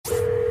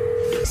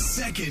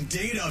Second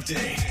date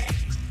update.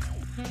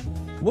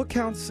 What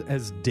counts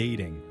as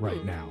dating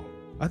right now?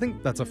 I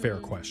think that's a fair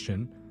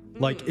question.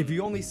 Like, if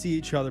you only see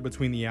each other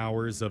between the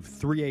hours of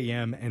 3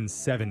 a.m. and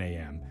 7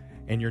 a.m.,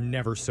 and you're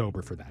never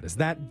sober for that, is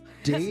that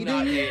dating? It's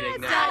not dating.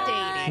 It's not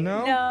dating.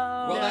 No?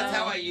 Well, that's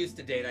how I used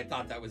to date. I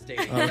thought that was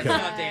dating. That's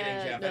not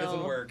dating, Jeff. That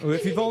doesn't work.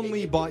 If you've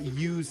only bought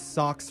used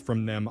socks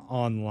from them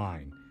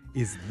online,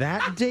 is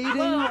that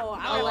dating? Oh, I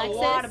have Alexis? a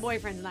lot of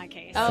boyfriends in that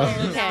case. Oh,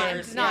 okay.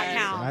 Does not Yes.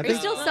 count. I Are you think-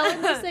 still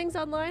selling these things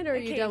online, or are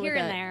you Okay, done here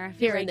with and that? there. A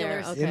few Here and there.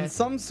 regulars. Okay. In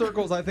some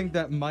circles, I think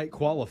that might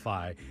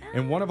qualify.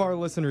 And one of our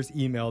listeners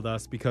emailed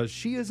us because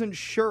she isn't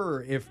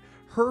sure if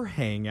her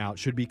hangout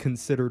should be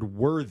considered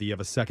worthy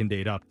of a second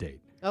date update.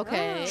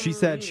 Okay. She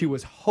said she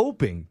was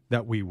hoping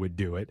that we would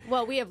do it.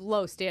 Well, we have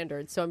low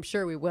standards, so I'm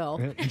sure we will.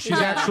 And she's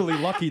actually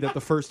lucky that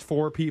the first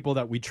 4 people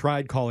that we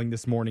tried calling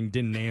this morning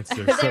didn't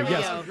answer. So There we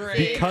yes, go.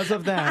 Great. because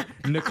of that,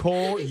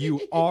 Nicole,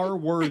 you are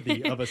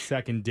worthy of a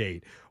second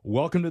date.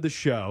 Welcome to the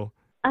show.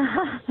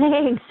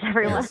 Thanks,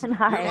 everyone. You're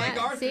Hi.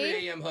 like our See?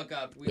 3 a.m.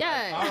 hookup.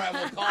 Yeah. All right,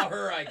 we'll call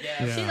her, I guess.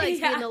 Yeah. She likes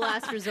being the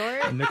last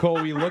resort.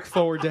 Nicole, we look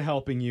forward to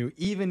helping you,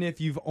 even if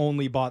you've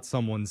only bought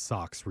someone's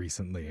socks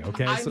recently,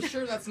 okay? I'm So-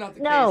 sure that's not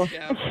the No. case,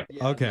 Jeff.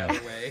 Yeah, okay. no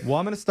way. Well,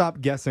 I'm going to stop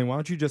guessing. Why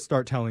don't you just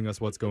start telling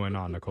us what's going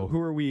on, Nicole? Who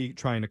are we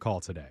trying to call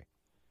today?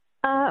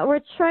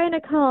 We're trying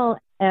to call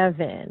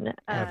Evan.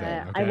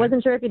 Evan, okay. I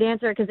wasn't sure if you'd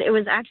answer because it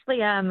was actually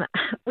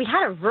we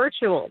had a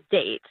virtual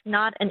date,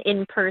 not an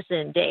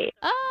in-person date.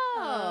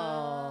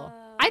 Oh.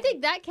 I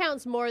think that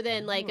counts more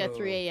than like a Oh.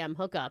 3 a.m.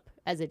 hookup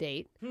as a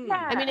date. Yeah.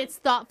 I mean, it's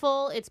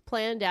thoughtful, it's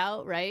planned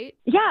out, right?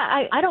 Yeah,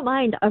 I don't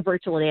mind a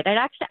virtual date. I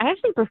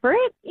actually prefer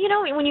it. You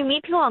know, when you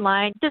meet people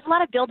online, there's a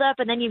lot of build up,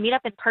 and then you meet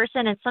up in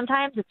person, and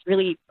sometimes it's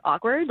really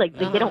awkward. Like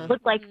they don't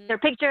look like their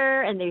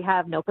picture, and they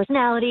have no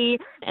personality,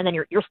 and then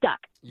you're stuck.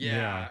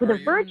 Yeah. With Are a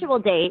you- virtual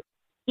date,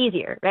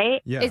 easier,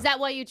 right? Yeah. Is that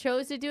why you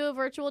chose to do a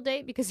virtual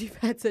date? Because you've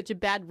had such a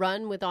bad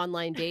run with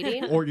online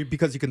dating? Or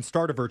because you can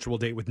start a virtual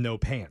date with no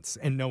pants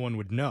and no one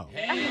would know.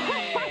 Hey.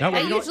 That way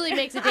That you don't- usually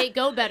makes a date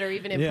go better,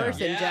 even in Yeah.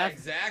 person, Yeah, Jeff.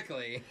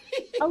 exactly.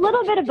 A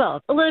little bit of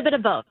both. A little bit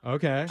of both.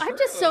 Okay. I'm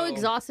just so True.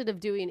 exhausted of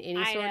doing any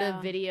I sort know.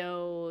 of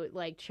video,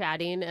 like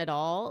chatting at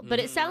all. But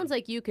it sounds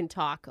like you can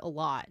talk a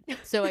lot.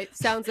 So it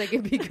sounds like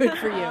it'd be good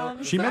for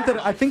you. She meant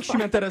that. I think she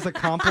meant that as a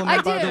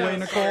compliment, by the did. way,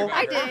 Nicole.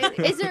 I did.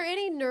 Is there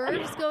any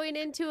nerves going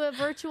into a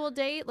virtual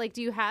date? Like,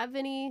 do you have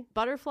any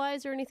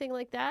butterflies or anything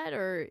like that?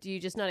 Or do you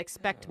just not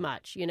expect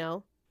much, you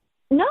know?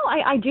 No,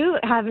 I do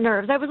have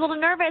nerves. I was a little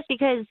nervous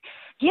because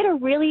he had a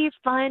really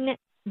fun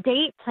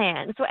date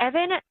plan. So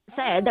Evan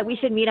said that we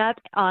should meet up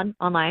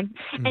online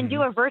and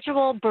do a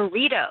virtual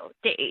burrito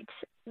date,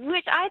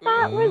 which I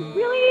thought was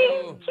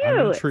really Ooh. cute.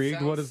 I'm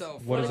intrigued. What Sounds does so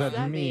what does fun.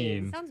 that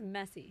mean? Sounds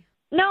messy.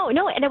 No,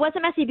 and it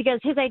wasn't messy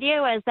because his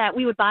idea was that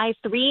we would buy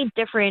 3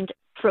 different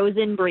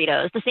frozen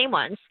burritos, the same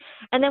ones,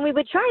 and then we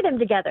would try them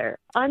together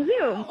on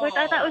Zoom, which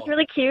I thought was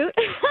really cute.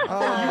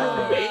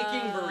 Oh.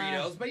 Making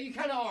burritos, but you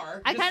kind of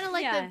are. I Just- kind of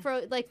like Yeah.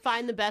 the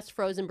find the best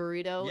frozen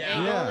burrito Yeah.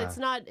 angle. Yeah.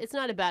 It's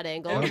not a bad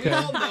angle. And Okay. we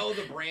all know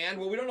the brand.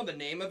 Well, we don't know the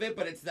name of it,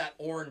 but it's that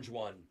orange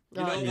one.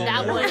 You know, Oh, the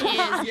that orange- one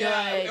is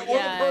yeah, good, or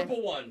yeah. the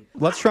purple one.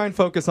 Let's try and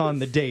focus on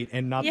the date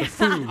and not Yeah. the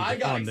food I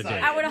got on the excited.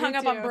 date. I would have hung Me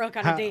up on too. Brooke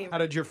on How, a date. how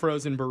did your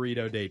frozen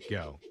burrito date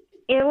go?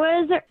 It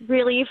was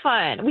really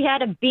fun. We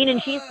had a bean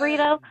and cheese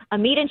burrito, a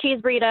meat and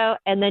cheese burrito,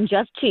 and then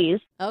just cheese.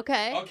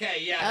 Okay. Okay,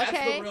 yeah, that's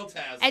Okay. the real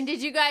test. And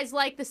did you guys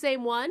like the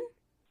same one?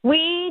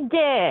 We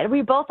did.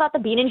 We both thought the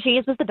bean and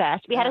cheese was the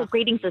best. We had a Ugh.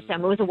 grading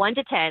system. It was a 1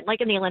 to 10,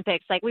 like in the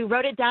Olympics. Like we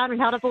wrote it down and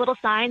held up a little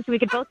sign so we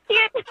could both see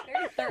it.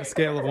 A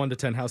scale of 1 to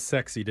 10, how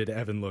sexy did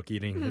Evan look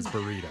eating his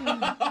burrito?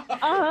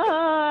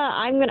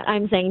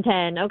 I'm saying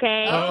 10.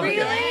 Okay. Oh, Really?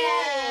 Oh.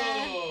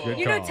 Good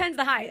You know call. 10's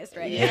the highest,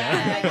 right?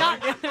 Yeah.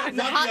 Not,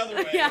 Not the other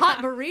way. hot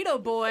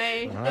burrito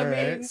boy. All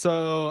right.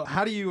 So,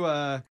 how do you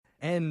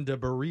end a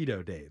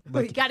burrito date?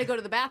 You got to go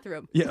to the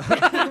bathroom. Yeah.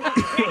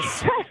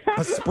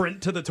 A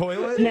sprint to the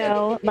toilet?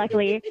 No,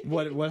 luckily.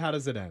 What? How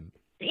does it end?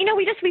 You know,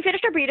 we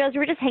finished our burritos. We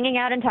were just hanging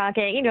out and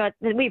talking. You know,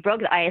 we broke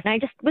the ice, and I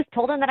just was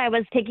told him that I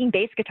was taking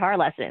bass guitar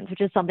lessons,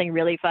 which is something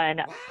really fun.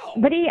 Wow.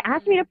 But he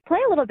asked me to play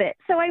a little bit,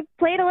 so I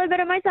played a little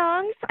bit of my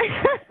songs.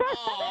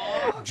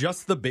 Aw.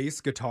 Just the bass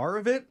guitar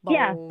of it?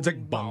 Yeah. It's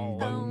like bum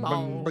bum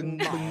bum bum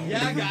bum.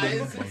 Yeah,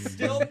 guys,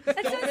 still don't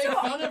make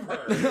fun of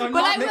her. I'm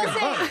But not I will making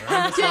fun of her.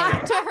 I'm say, just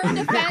like- to her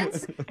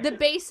defense, the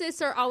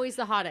bassists are always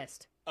the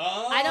hottest.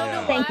 Oh, I don't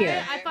know Thank why. you.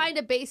 I find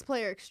a bass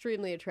player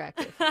extremely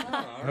attractive. Oh,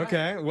 all right.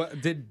 Okay.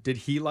 What did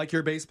he like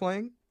your bass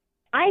playing?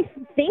 I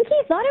think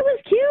he thought it was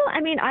cute.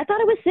 I mean, I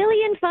thought it was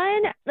silly and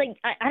fun. Like,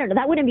 I don't know.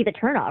 That wouldn't be the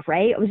turnoff,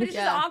 right? It was It's just,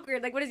 just Yeah.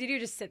 awkward. Like, what does he do?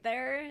 Just sit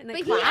there and then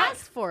But he clap?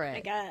 asked for I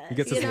it. guess. He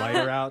gets You his know?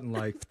 lighter out and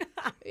like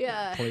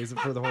Yeah. plays it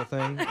for the whole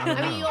thing. I don't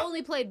I mean, you know.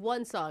 only played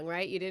one song,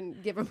 right? You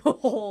didn't give him a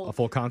whole, A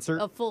full concert?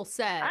 a full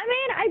set. I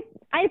mean,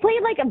 I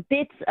played like a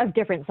bits of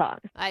different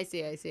songs. I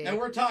see. And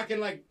we're talking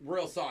like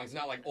real songs,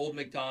 not like Old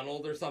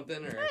MacDonald or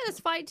something. Or Yeah, that's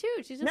fine too.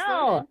 She's just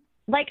No,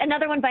 Like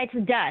Another One Bites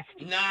the Dust.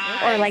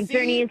 Nice. Or like See?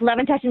 Journey's Love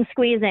and Touch and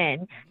Squeeze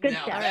In. Good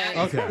Now, stuff. that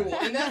is Okay. cool.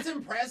 And that's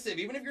impressive.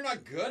 Even if you're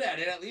not good at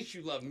it, at least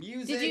you love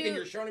music Did you- and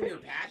you're showing him your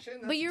passion.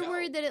 But That's you're dope.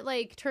 worried that it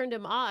like turned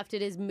him off.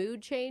 Did his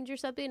mood change or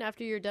something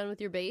after you're done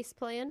with your bass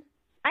playing?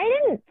 I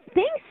didn't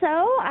think so.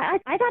 I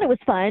thought it was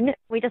fun.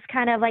 We just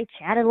kind of like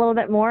chatted a little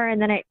bit more,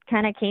 and then it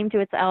kind of came to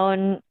its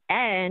own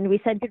end. We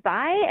said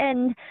goodbye,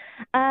 and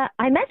I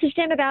messaged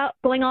him about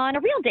going on a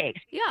real date,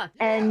 Yeah.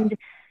 and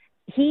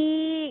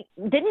he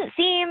didn't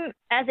seem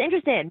as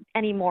interested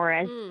anymore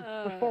as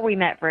before we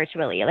met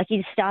virtually. Like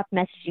he stopped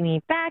messaging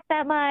me back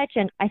that much,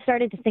 and I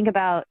started to think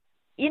about,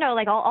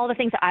 like all the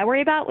things that I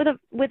worry about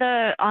with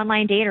a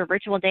online date or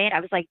virtual date. I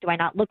was like, do I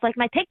not look like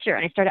my picture?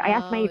 And I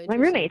asked my interesting.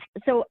 roommates.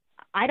 So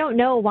I don't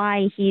know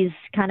why he's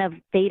kind of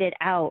faded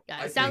out. Yeah,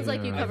 I it sounds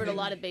think- like you I covered a think-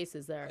 lot of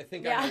bases there. I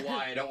think Yeah. I know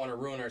why. I don't want to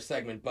ruin our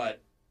segment,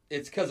 but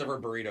it's because of her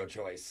burrito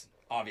choice,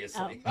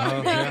 obviously.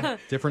 Oh, yeah.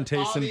 Different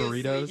tastes in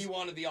Obviously, burritos. He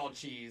wanted the all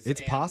cheese. It's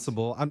and-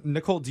 possible.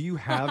 Nicole, do you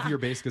have your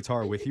bass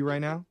guitar with you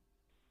right now?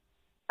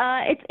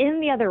 It's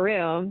in the other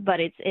room, but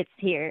it's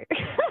here.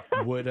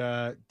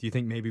 Do you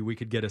think maybe we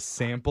could get a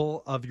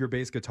sample of your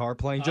bass guitar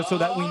playing just so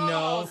that we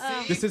know?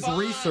 see, This is fun.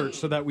 research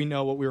so that we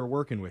know what we were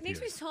working with It makes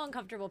here. me so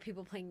uncomfortable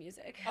people playing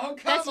music. Oh, come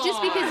That's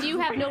just because on. you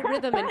have no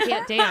rhythm and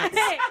can't dance.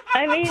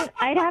 I mean,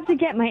 I'd have to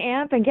get my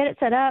amp and get it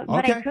set up,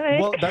 but I Okay, could.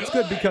 well, that's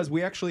good Good. because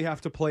we actually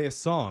have to play a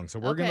song. So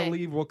we're going Okay. to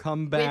leave. We'll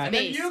come back. And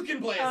then bass. you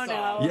can play a Oh,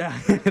 song. no. Yeah,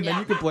 and then Yeah.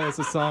 you can play us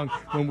a song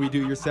when we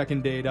do your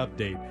second date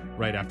update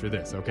right after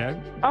this, okay?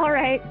 All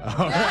right.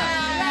 All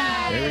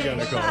right. Here we go,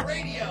 Put it Nicole. on the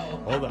radio.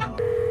 Hold on.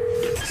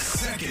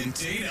 Second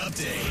date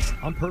update.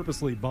 I'm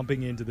purposely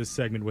bumping into this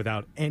segment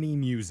without any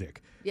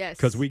music Yes.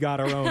 because we got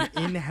our own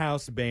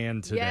in-house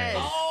band today. Yes.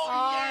 Oh,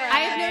 yeah. I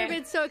have never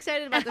been so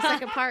excited about the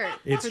second part.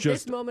 It's for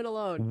just this moment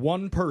alone.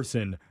 one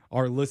person,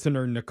 our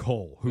listener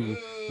Nicole, who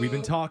we've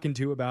been talking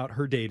to about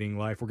her dating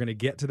life. We're going to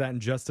get to that in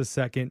just a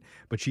second,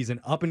 but she's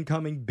an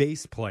up-and-coming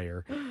bass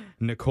player.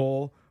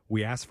 Nicole,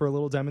 we asked for a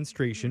little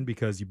demonstration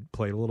because you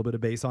played a little bit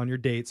of bass on your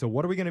date. So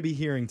what are we going to be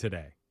hearing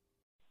today?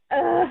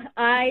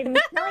 I'm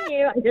telling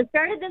you, I just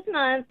started this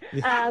month,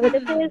 but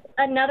this is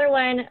Another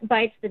One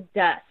Bites the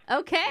Dust.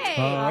 Okay.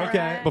 Oh,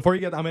 okay. right. Before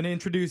you get, I'm going to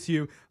introduce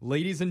you.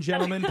 Ladies and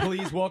gentlemen,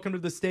 please welcome to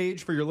the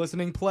stage for your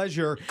listening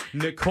pleasure,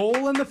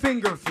 Nicole and the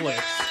Finger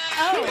Flicks.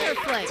 Finger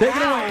flick. Take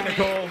it away,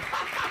 Nicole.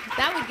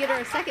 That would get her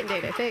a second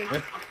date, I think.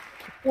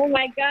 Oh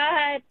my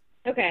God.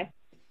 Okay.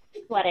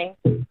 Sweating.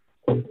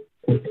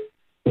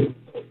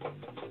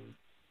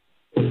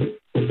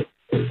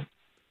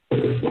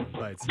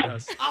 Bites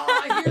dust. Oh,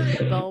 I hear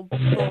it. Boom,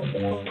 boom,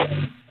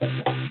 boom.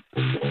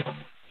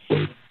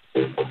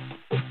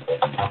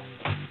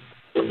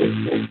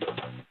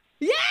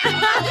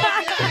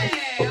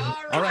 Okay,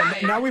 All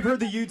right, now we've heard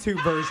the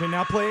YouTube version.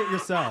 Now play it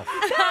yourself.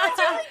 That's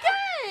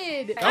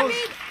really good. That was,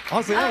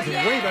 honestly, that was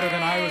way better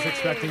than I was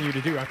expecting you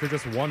to do after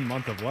just 1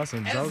 month of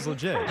lessons. That was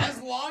legit.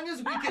 As long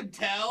as we could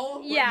tell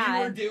what Yeah.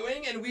 you were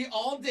doing, and we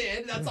all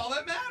did, that's all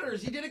that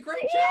matters. You did a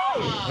great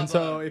job. And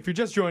so, if you're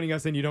just joining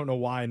us and you don't know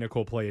why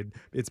Nicole played,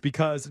 it's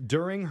because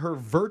during her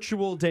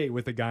virtual date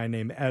with a guy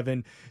named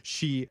Evan,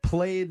 she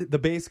played the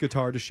bass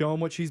guitar to show him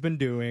what she's been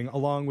doing,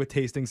 along with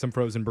tasting some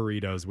frozen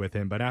burritos with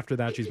him. But after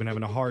that, she's been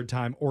having a hard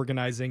time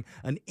organizing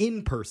an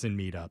in-person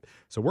meetup.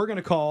 So we're going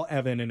to call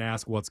Evan and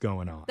ask what's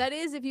going on. That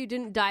is if you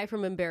didn't die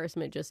from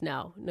embarrassment just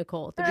now,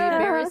 Nicole. Did we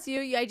embarrass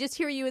you? I just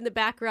hear you in the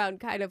background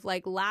kind of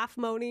like laugh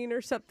moaning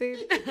or something.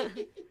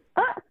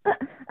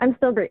 I'm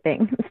still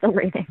breathing.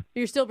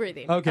 You're still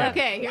breathing. Okay.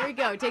 Okay, here we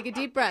go. Take a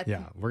deep breath.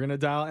 Yeah, we're going to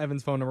dial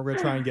Evan's phone number. We're going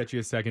to try and get you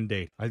a second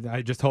date.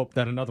 I just hope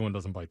that another one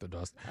doesn't bite the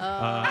dust.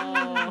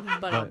 Oh,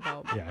 But,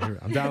 yeah, here,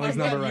 I'm dialing his I'm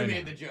glad number you right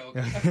made now. the joke.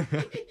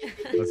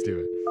 Let's do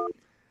it.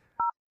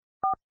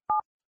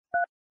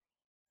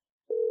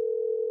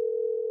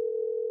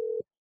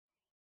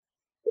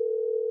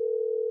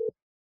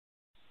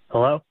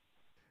 Hello?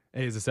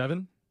 Hey, is this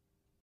Evan?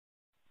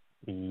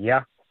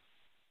 Yeah.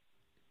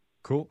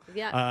 Cool.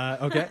 Yeah.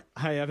 Okay.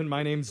 Hi, Evan.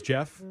 My name's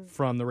Jeff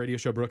from the radio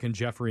show Brooke and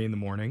Jeffrey in the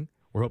Morning.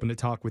 We're hoping to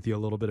talk with you a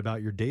little bit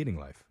about your dating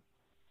life.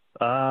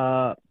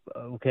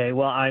 Okay.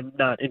 Well, I'm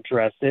not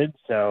interested,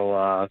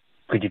 so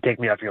could you take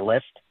me off your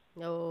list?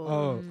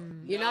 Oh.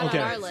 You're not Okay.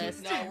 on our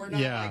list. No, we're not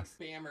Yeah. like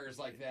spammers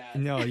like that.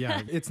 No,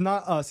 yeah. It's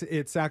not us.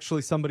 It's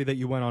actually somebody that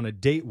you went on a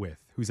date with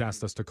who's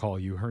asked us to call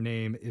you. Her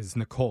name is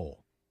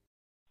Nicole.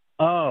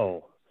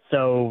 Oh,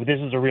 so this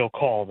is a real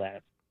call then.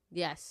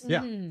 Yes.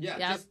 Yeah. Yeah,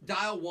 Yep. just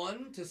dial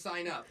 1 to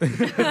sign up. No. I'm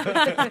just kidding.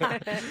 I'm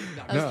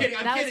That was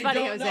kidding. funny,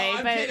 Don't- Jose,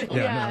 I'm but- kidding.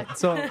 Yeah. No.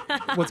 So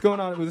what's going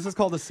on? This is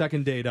called the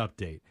second date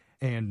update.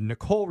 And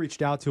Nicole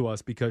reached out to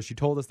us because she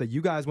told us that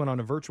you guys went on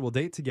a virtual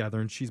date together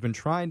and she's been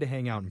trying to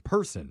hang out in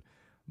person,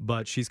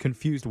 but she's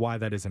confused why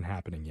that isn't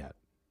happening yet.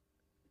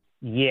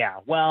 Yeah.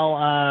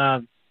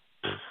 Well,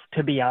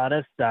 to be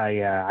honest,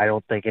 I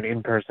don't think an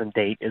in-person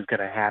date is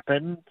going to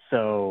happen.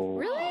 So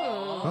Really?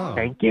 Oh,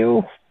 thank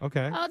you.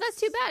 okay. Oh, that's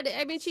too bad.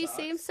 I mean, she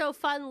seems so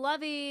fun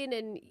loving,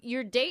 and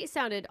your date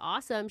sounded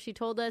awesome. She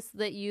told us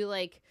that you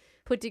like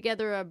put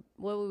together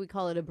what would we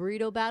call it, a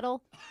burrito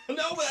battle? No,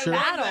 but Sure.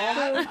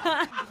 I love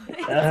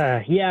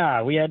that.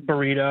 Yeah, we had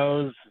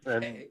burritos,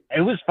 and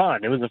it was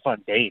fun. It was a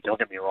fun date, don't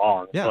get me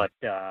wrong. Yeah.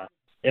 But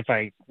if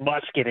I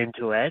must get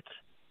into it,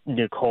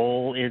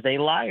 Nicole is a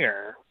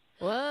liar.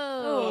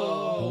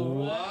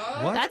 Whoa.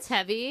 What? That's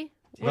heavy.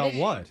 About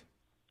what?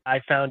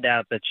 I found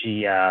out that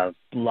she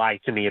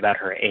lied to me about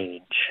her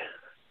age.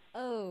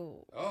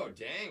 Oh, Oh,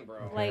 dang,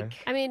 bro. like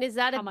I mean, is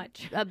that how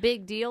much? a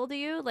big deal to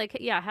you? Like,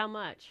 yeah, how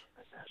much?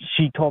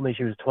 She told me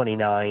she was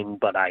 29,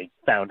 but I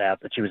found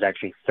out that she was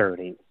actually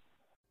 30.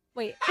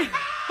 Wait,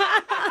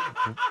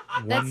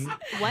 That's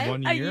what?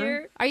 One a year?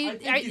 year? Are you? I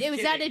think he's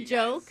Was that a kidding, you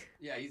joke? guys.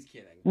 Yeah, he's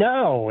kidding.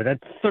 No,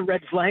 that's a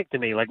red flag to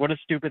me. Like, what a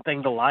stupid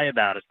thing to lie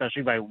about,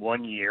 especially by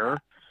 1 year.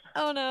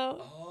 Oh no.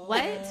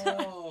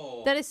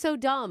 Oh. That is so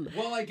dumb.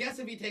 Well, I guess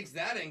if he takes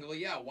that angle,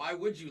 yeah, why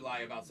would you lie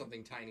about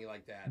something tiny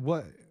like that?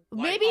 What?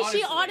 Like, Maybe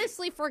she honestly.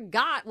 honestly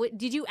forgot.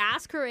 Did you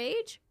ask her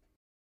age?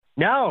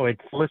 No,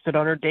 it's listed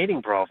on her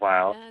dating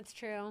profile. That's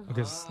true.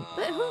 Okay.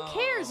 But who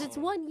cares? It's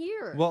Oh. 1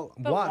 year. Well,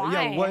 But why?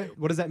 Yeah. why?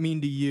 What does that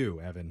mean to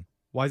you, Evan?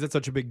 Why is it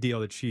such a big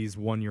deal that she's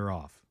 1 year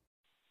off?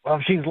 Well,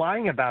 if she's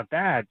lying about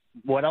that,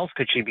 what else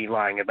could she be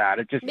lying about?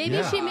 It just Maybe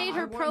Yeah. she made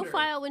her I wonder.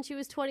 profile when she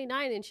was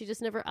 29 and she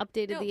just never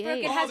updated No, the Brooke,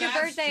 age. it has your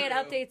that's birthday. It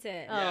true. updates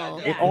it. Oh.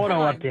 Yeah, it come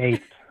auto on.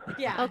 updates.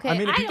 Yeah. Okay, I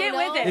mean, if you- Get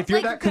with it. If you're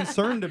like- that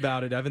concerned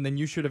about it, Evan, then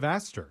you should have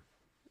asked her.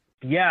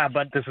 Yeah,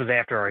 but this was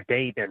after our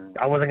date, and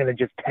I wasn't going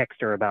to just text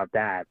her about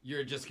that.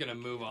 You're just gonna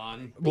move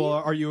on. Well,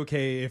 are you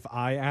okay if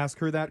I ask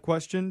her that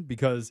question?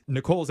 Because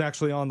Nicole's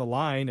actually on the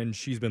line and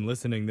she's been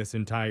listening this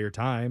entire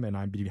time, and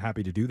I'd be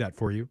happy to do that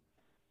for you.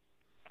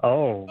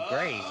 Oh,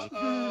 great.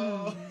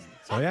 Oh.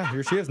 So yeah,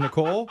 here she is.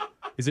 Nicole,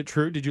 is it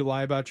true? Did you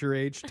lie about your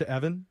age to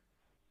Evan?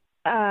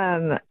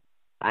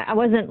 I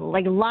wasn't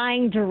like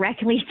lying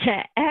directly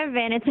to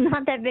Evan. It's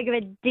not that big of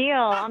a deal.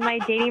 On my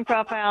dating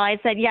profile, I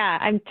said, yeah,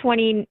 I'm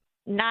 29.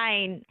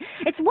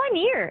 It's 1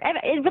 year.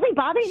 Evan, it really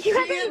bothers you,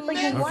 She Evan? Like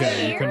admits one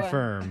Okay, year?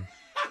 confirm.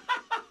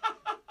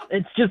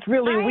 It's just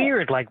really I-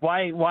 weird. Like,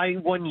 why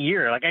 1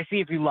 year? Like, I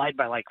see if you lied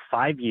by like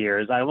 5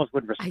 years, I almost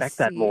would respect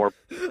that see. more.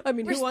 I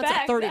mean, who wants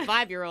a Respect.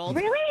 35-year-old?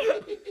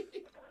 Really?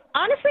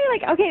 Honestly,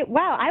 like, okay,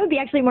 wow, I would be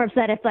actually more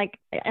upset if, like,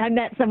 I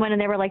met someone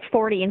and they were, like,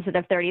 40 instead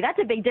of 30. That's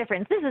a big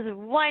difference. This is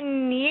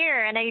 1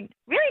 year, and I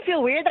really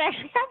feel weird that I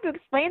actually have to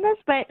explain this,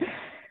 but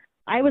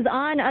I was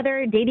on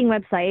other dating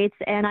websites,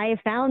 and I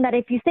found that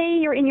if you say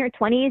you're in your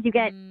 20s, you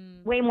get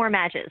way more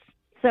matches.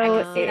 So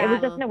I can see it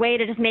was that. just a way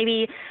to just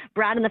maybe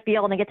broaden the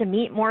field and get to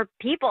meet more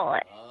people.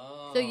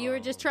 So you were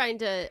just trying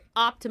to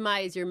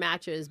optimize your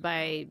matches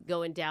by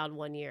going down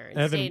 1 year and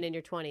Evan- staying in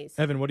your 20s.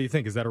 Evan, what do you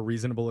think? Is that a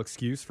reasonable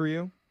excuse for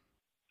you?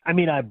 I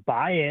mean, I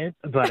buy it,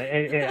 but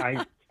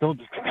I still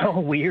just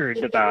feel weird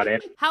about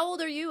it. How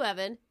old are you,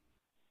 Evan?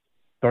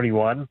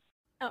 31.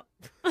 Oh.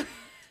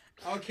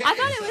 Okay. I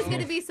thought it was so-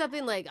 going to be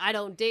something like, I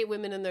don't date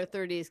women in their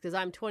 30s because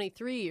I'm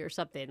 23 or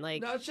something.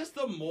 Like, No, it's just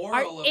the are-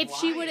 moral of if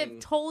she would have lying.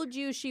 told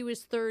you she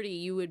was 30,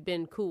 you would have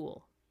been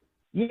cool.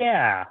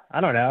 Yeah, I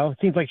don't know.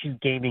 Seems like she's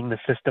gaming the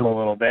system a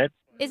little bit.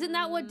 Isn't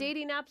that what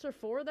dating apps are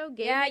for, though?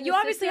 Yeah, Gaming you the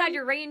obviously system? had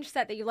your range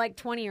set that you like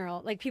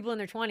 20-year-old, like people in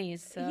their 20s.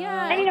 So.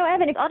 Yeah. And,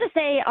 Evan, I'll just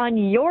say on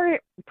your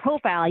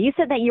profile, you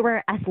said that you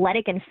were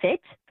athletic and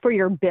fit for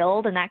your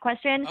build in that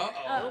question.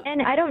 Uh-oh.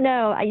 And I don't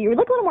know, you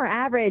look a little more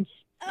average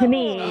to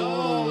me.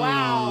 Oh,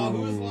 wow.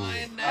 Who's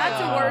lying now?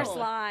 That's a worse Oh.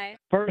 lie.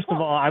 First of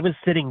all, I was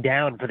sitting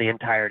down for the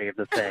entirety of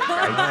the thing.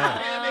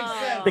 I Yeah, makes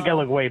sense. think I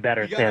look way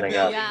better You gotta standing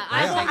build- up. Yeah, Yeah.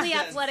 I'm Makes only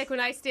sense. athletic when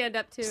I stand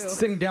up, too.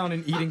 Sitting down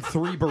and eating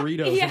 3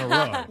 burritos in a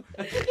Yeah.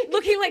 row.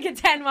 Looking like a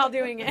 10 while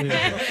doing it.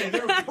 Hey,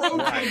 they're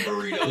protein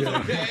burritos,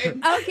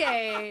 okay?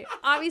 Okay,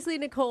 obviously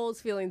Nicole's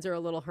feelings are a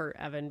little hurt,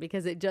 Evan,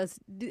 because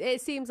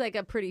it seems like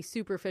a pretty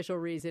superficial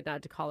reason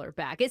not to call her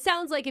back. It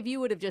sounds like if you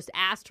would have just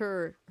asked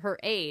her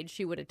age,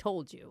 she would have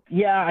told you.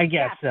 Yeah, I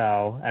guess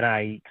so. And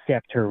I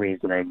accept her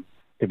reasoning,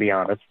 to be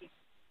honest.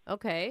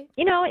 Okay.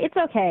 It's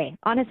okay.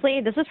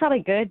 Honestly, this was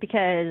probably good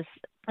because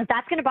if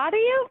that's going to bother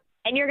you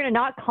and you're going to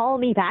not call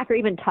me back or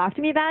even talk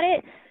to me about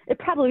it, it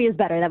probably is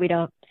better that we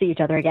don't see each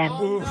other again.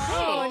 Oof.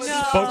 Oh,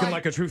 no. Spoken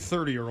like a true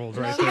 30-year-old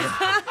right there.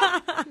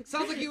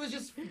 Sounds like he was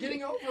just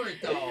getting over it,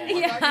 though. I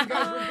Yeah. thought you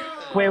guys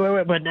were good.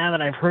 Wait. But now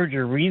that I've heard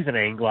your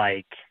reasoning,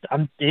 like,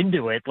 I'm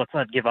into it. Let's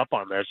not give up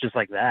on this just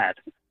like that.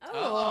 Oh,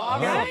 all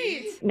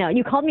right. No,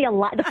 you called me a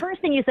liar. The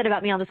first thing you said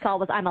about me on this call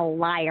was I'm a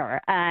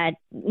liar.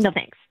 No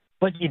thanks.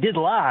 But you did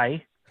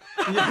lie.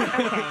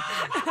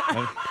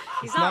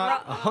 It's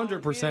not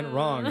 100%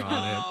 wrong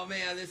on it. Oh,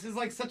 man, this is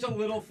like such a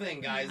little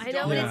thing, guys. I know,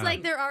 Don't- but Yeah. it's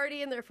like they're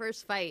already in their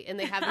first fight and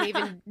they haven't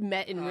even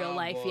met in real Oh,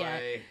 life yet.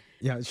 boy.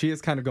 Yeah, she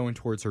is kind of going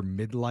towards her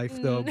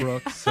midlife, though,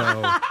 Brooke.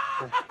 So,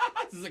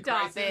 This is a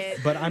Stop crisis.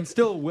 it. but I'm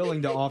still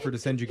willing to offer to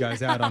send you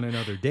guys out on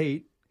another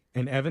date.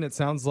 And Evan, it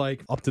sounds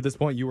like up to this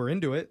point you were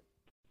into it.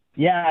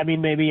 Yeah, I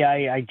mean, maybe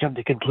I jumped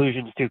to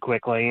conclusions too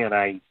quickly, and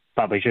I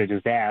probably should have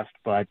just asked,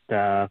 but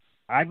I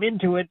I'm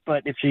into it,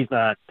 but if she's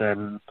not,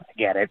 then I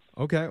get it.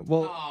 Okay,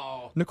 well, Oh.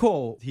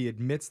 Nicole, he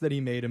admits that he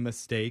made a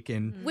mistake,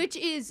 and Which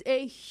is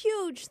a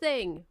huge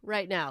thing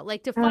right now.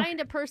 Like to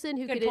find a person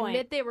who Good could point.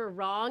 admit they were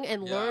wrong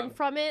and Yeah. learn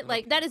from it,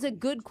 like that is a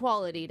good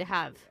quality to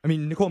have. I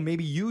mean, Nicole,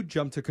 maybe you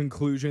jumped to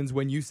conclusions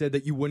when you said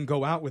that you wouldn't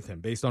go out with him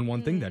based on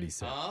one thing that he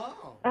said.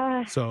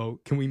 Oh. So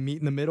can we meet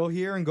in the middle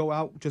here and go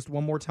out just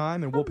one more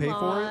time and we'll pay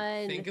for it?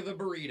 On. Think of the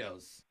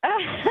burritos.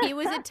 He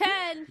was a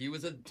 10. He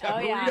was a Oh,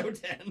 yeah.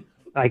 burrito 10.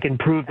 I can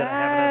prove that I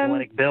have an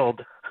athletic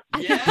build.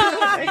 Yeah.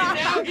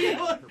 Now he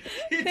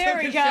There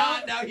took we a go.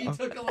 shot. Now he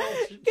took a little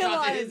shot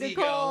on, to his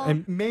Nicole. ego.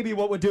 And maybe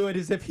what would do it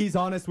is if he's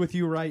honest with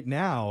you right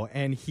now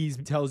and he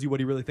tells you what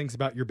he really thinks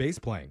about your bass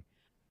playing.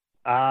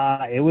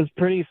 It was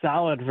pretty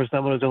solid for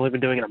someone who's only been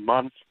doing it a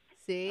month.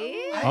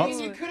 See? I mean,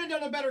 you could have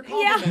done a better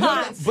compliment.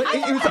 Yeah. But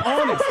it was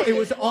honest. It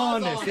was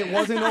honest. It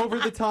wasn't over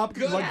the top,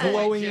 Good like point,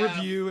 glowing Jeff.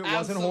 review. It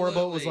wasn't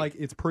horrible. It was Absolutely. like,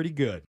 it's pretty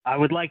good. I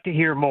would like to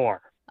hear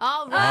more.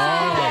 All Oh,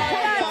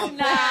 right. that's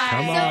nice.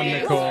 Come So on,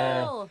 beautiful.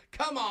 Nicole.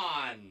 Come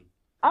on.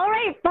 All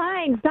right,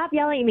 fine. Stop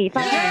yelling at me.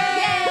 Fine.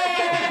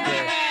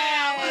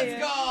 Yeah, let's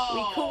go.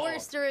 We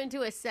coerced her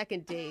into a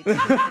second date.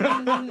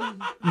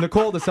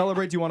 Nicole, to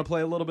celebrate, do you want to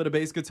play a little bit of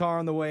bass guitar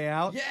on the way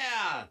out?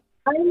 Yeah.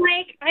 I'm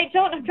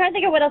trying to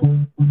think of what else.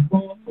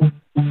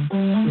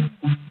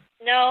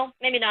 No,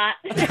 maybe not.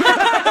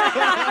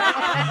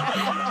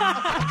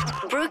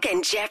 Brooke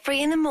and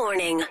Jeffrey in the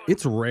morning.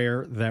 It's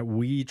rare that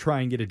we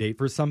try and get a date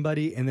for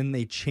somebody and then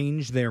they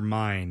change their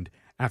mind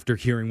after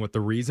hearing what the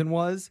reason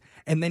was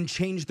and then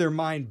change their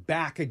mind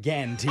back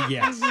again to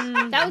yes.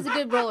 That was a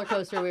good roller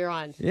coaster we were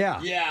on. Yeah.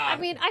 Yeah. I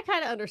mean, I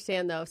kind of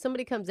understand though. If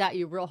somebody comes at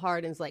you real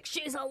hard and is like,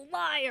 "She's a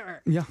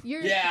liar," Yeah.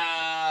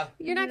 yeah.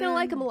 you're not gonna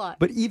like them a lot.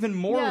 But even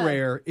more Yeah.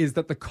 rare is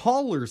that the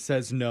caller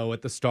says no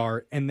at the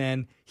start and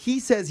then he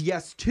says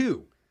yes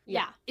too.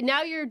 Yeah.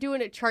 Now you're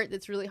doing a chart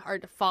that's really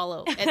hard to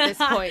follow at this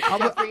point,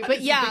 Jeffrey. But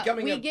yeah,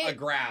 becoming we a get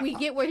graph. we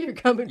get where you're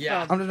coming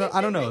Yeah. from.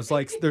 I don't know. It's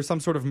like there's some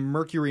sort of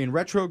Mercury in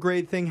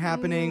retrograde thing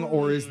happening,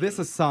 or is this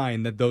a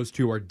sign that those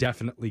two are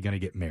definitely going to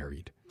get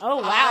married?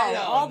 Oh, I wow.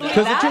 don't All the way know.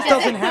 Because it back. just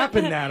doesn't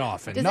happen that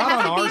often. Does Not it have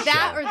on to our be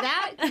that show. or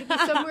that? It could be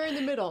somewhere in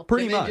the middle.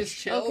 Pretty Can they much. just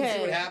chill and see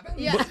what happens?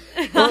 Yeah.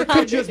 Or it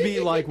could just be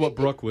like what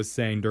Brooke was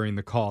saying during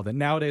the call, that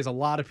nowadays a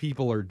lot of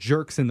people are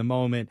jerks in the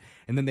moment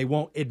and then they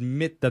won't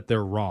admit that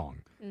they're wrong.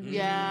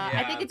 Yeah, I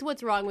Yeah. think it's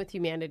what's wrong with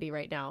humanity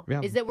right now.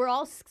 Yeah. Is that we're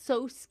all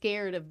so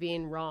scared of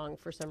being wrong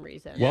for some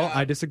reason. Well,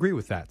 I disagree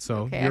with that,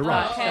 so Okay, you're I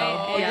right.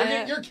 thought Oh, so.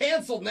 Yeah. you're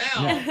canceled now.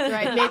 That's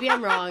right. Maybe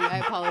I'm wrong. I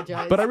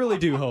apologize. But I really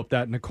do hope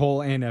that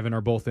Nicole and Evan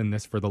are both in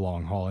this for the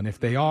long haul. And if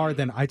they are,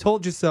 then I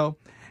told you so.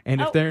 And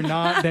if they're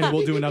not, then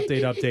we'll do an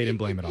update and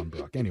blame it on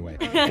Brooke. Anyway,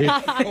 Of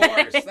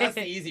course. That's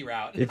the easy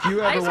route. if you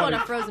I ever just want want a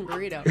to... frozen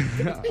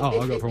burrito. Oh,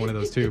 I'll go for one of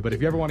those too. But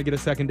if you ever want to get a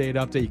second date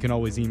update, you can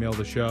always email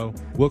the show.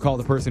 We'll call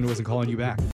the person who isn't calling you back.